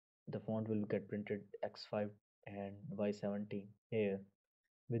the font will get printed X5 and Y17 here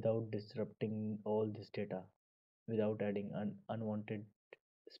without disrupting all this data, without adding unwanted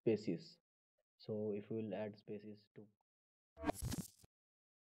spaces. So if we will add spaces to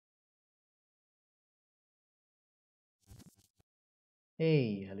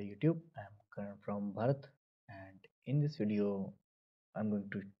Hey, hello YouTube. I'm Karan from Bharat, and in this video, I'm going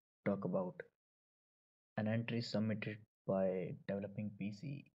to talk about an entry submitted by developing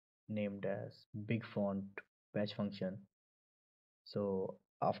PC named as Big Font Patch Function. So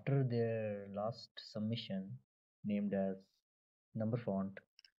after their last submission named as Number Font,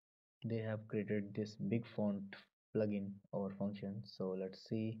 they have created this Big Font plugin or function. So let's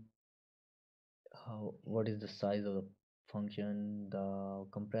see how what is the size of the function. The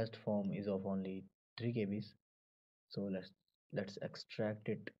compressed form is of only 3 kbs. So let's extract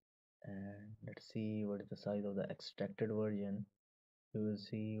it and let's see what is the size of the extracted version. You will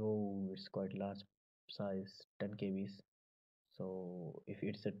see, oh, it's quite large size, 10 kbs. So if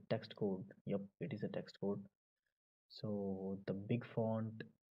it's a text code, yep, it is a text code. So the big font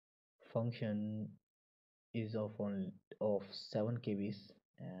function is of 7 kbs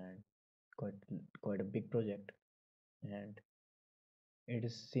and quite quite a big project, and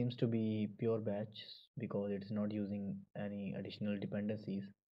seems to be pure batch because it's not using any additional dependencies.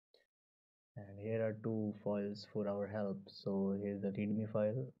 And here are two files for our help. So here's the readme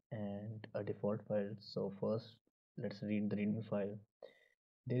file and a default file. So first let's read the readme file.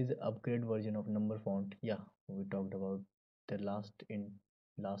 There is an upgrade version of number font. Yeah, we talked about the last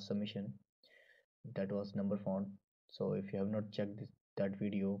submission, that was number font. So if you have not checked that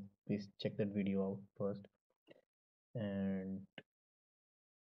video, please check that video out first. And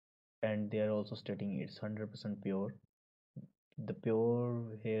they are also stating it's 100% pure. The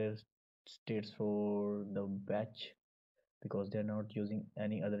pure here states for the batch because they're not using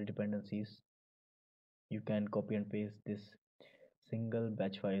any other dependencies. You can copy and paste this single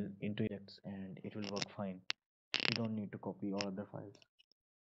batch file into projects and it will work fine. You don't need to copy all other files.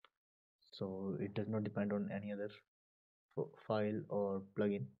 So it does not depend on any other file or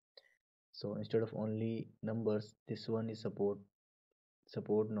plugin. So instead of only numbers, this one is support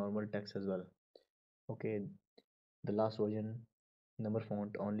normal text as well. Okay, the last version number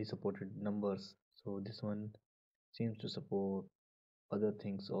font only supported numbers, so this one seems to support other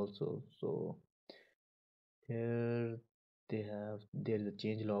things also. So here there is a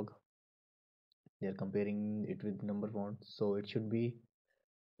change log. They are comparing it with number font, so it should be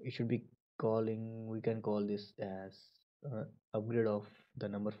calling, we can call this as upgrade of the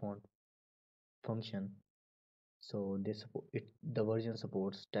number font function. So the version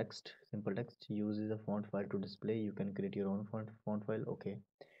supports text, simple text, uses a font file to display. You can create your own font file. Okay,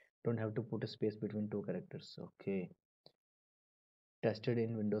 don't have to put a space between two characters. Okay, tested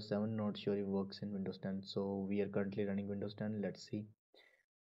in Windows 7, not sure if it works in Windows 10. So we are currently running Windows 10. Let's see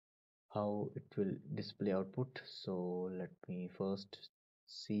how it will display output. So let me first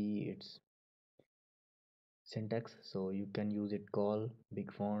see its syntax. So you can use it, call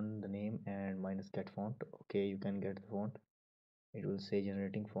big font the name and minus get font. Okay, you can get the font. It will say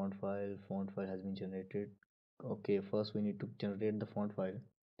generating font file has been generated. Okay, first we need to generate the font file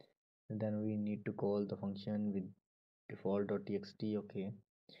and then we need to call the function with default.txt. Okay,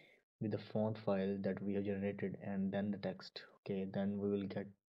 with the font file that we have generated and then the text. Okay, then we will get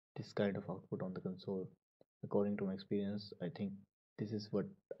this kind of output on the console. According to my experience, I think this is what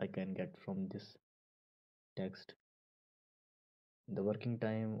I can get from this text. The working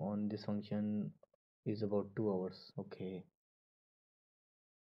time on this function is about 2 hours. Okay,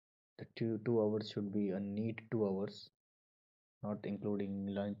 the two hours should be a neat 2 hours, not including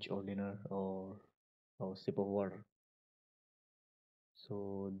lunch or dinner or sip of water.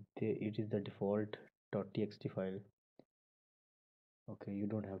 So it is the default .txt file. Okay, you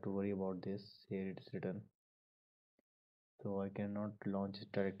don't have to worry about this. Here it is written. So I cannot launch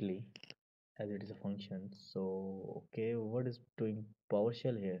it directly as it is a function. So okay, what is doing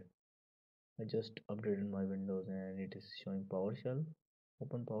PowerShell here? I just updated my Windows and it is showing PowerShell.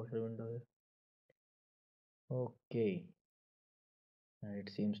 Open PowerShell window here. Okay, and it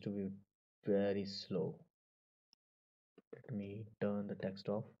seems to be very slow. Let me turn the text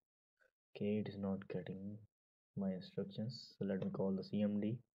off. Okay, it is not getting my instructions. So let me call the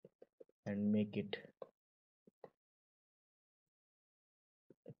CMD and make it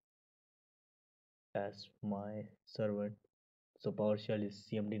as my servant. So PowerShell is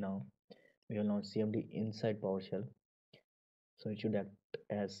CMD now. We will launch CMD inside PowerShell. So it should act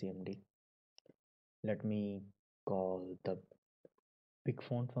as CMD. Let me call the big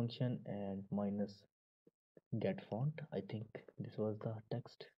font function and minus get font. I think this was the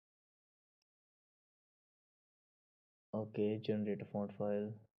text. Okay, generate a font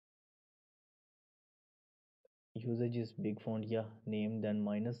file. Usage is big font, yeah. Name then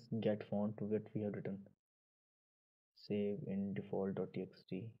minus get font to what we have written. Save in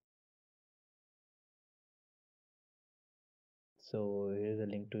default.txt. So here's a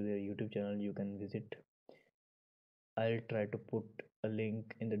link to their YouTube channel you can visit. I'll try to put a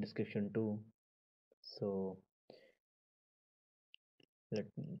link in the description too. So let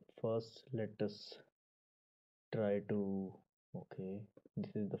let us try to, okay,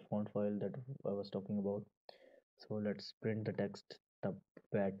 this is the font file that I was talking about. So let's print the text, the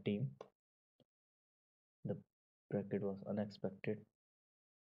bad team. The bracket was unexpected.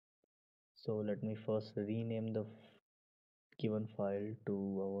 So let me first rename the given file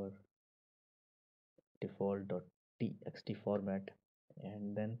to our default.txt format,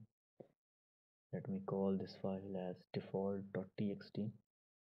 and then let me call this file as default.txt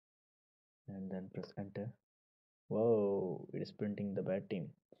and then press enter. Whoa, it is printing the bad team.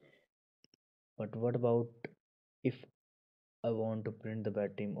 But what about if I want to print the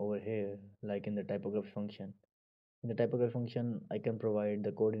bad team over here, like in the typography function? In the typography function, I can provide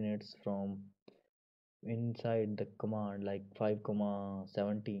the coordinates from inside the command like 5 comma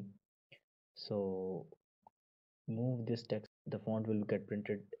 70. So move this text, the font will get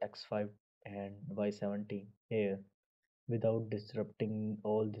printed x5 and y70 here without disrupting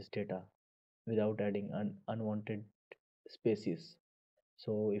all this data, without adding unwanted spaces.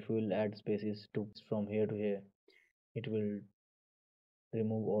 So if we will add spaces to from here to here, it will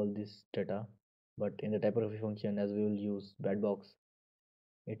remove all this data. But in the typography function, as we will use bad box,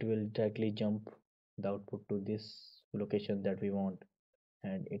 it will directly jump the output to this location that we want,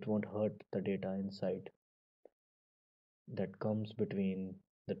 and it won't hurt the data inside that comes between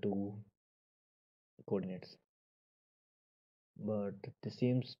the two coordinates. But this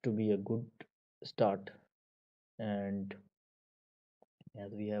seems to be a good start, and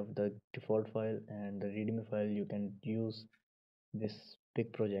as we have the default file and the readme file, you can use this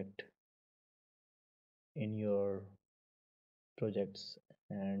big project in your projects.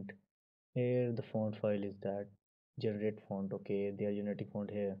 And here the font file is that generate font. Okay, they are generating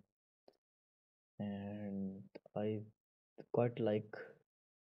font here, and I quite like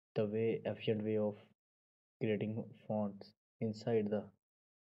the efficient way of creating fonts inside the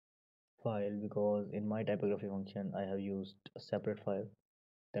file, because in my typography function I have used a separate file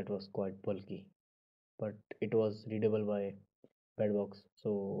that was quite bulky, but it was readable by Bedbox,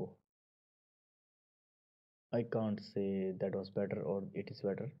 so I can't say that was better or it is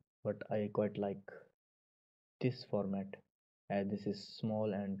better, but I quite like this format as this is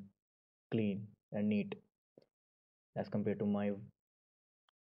small and clean and neat as compared to my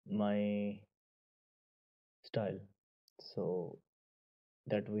style. So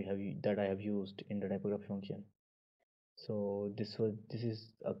that I have used in the typography function. So this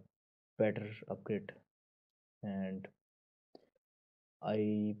is a better upgrade, and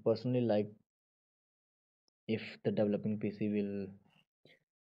I personally like if the developing PC will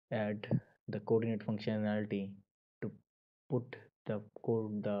add the coordinate functionality to put the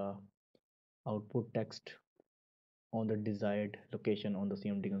output text on the desired location on the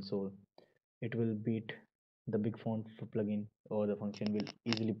CMD console. It will beat the big font plugin, or the function will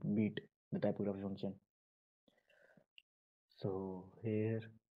easily beat the typography function. So here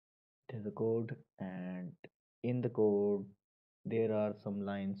it is the code, and in the code there are some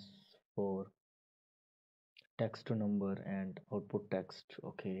lines for text to number and output text.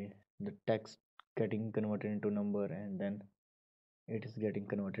 Okay, the text getting converted into number, and then it is getting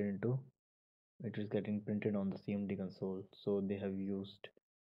converted into it is getting printed on the CMD console. So they have used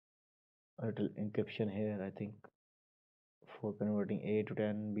a little encryption here, I think, for converting A to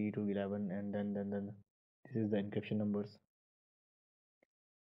 10, B to 11, and then this is the encryption numbers.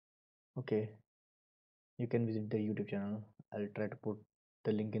 Okay, you can visit the YouTube channel. I'll try to put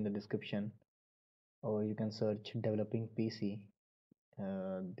the link in the description, or you can search developing PC,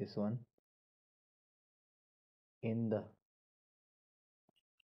 this one in the,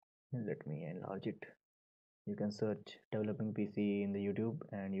 let me enlarge it. You can search developing PC in the YouTube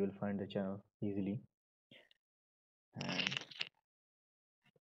and you will find the channel easily. And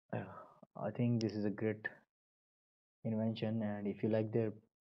I think this is a great invention, and if you like their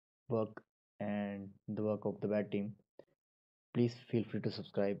work and the work of the bad team, please feel free to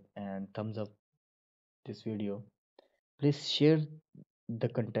subscribe and thumbs up this video. Please share the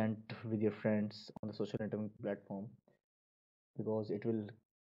content with your friends on the social networking platform, because it will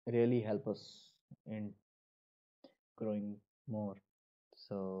really help us in growing more.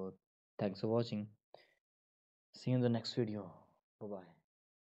 So thanks for watching. See you in the next video. Bye bye.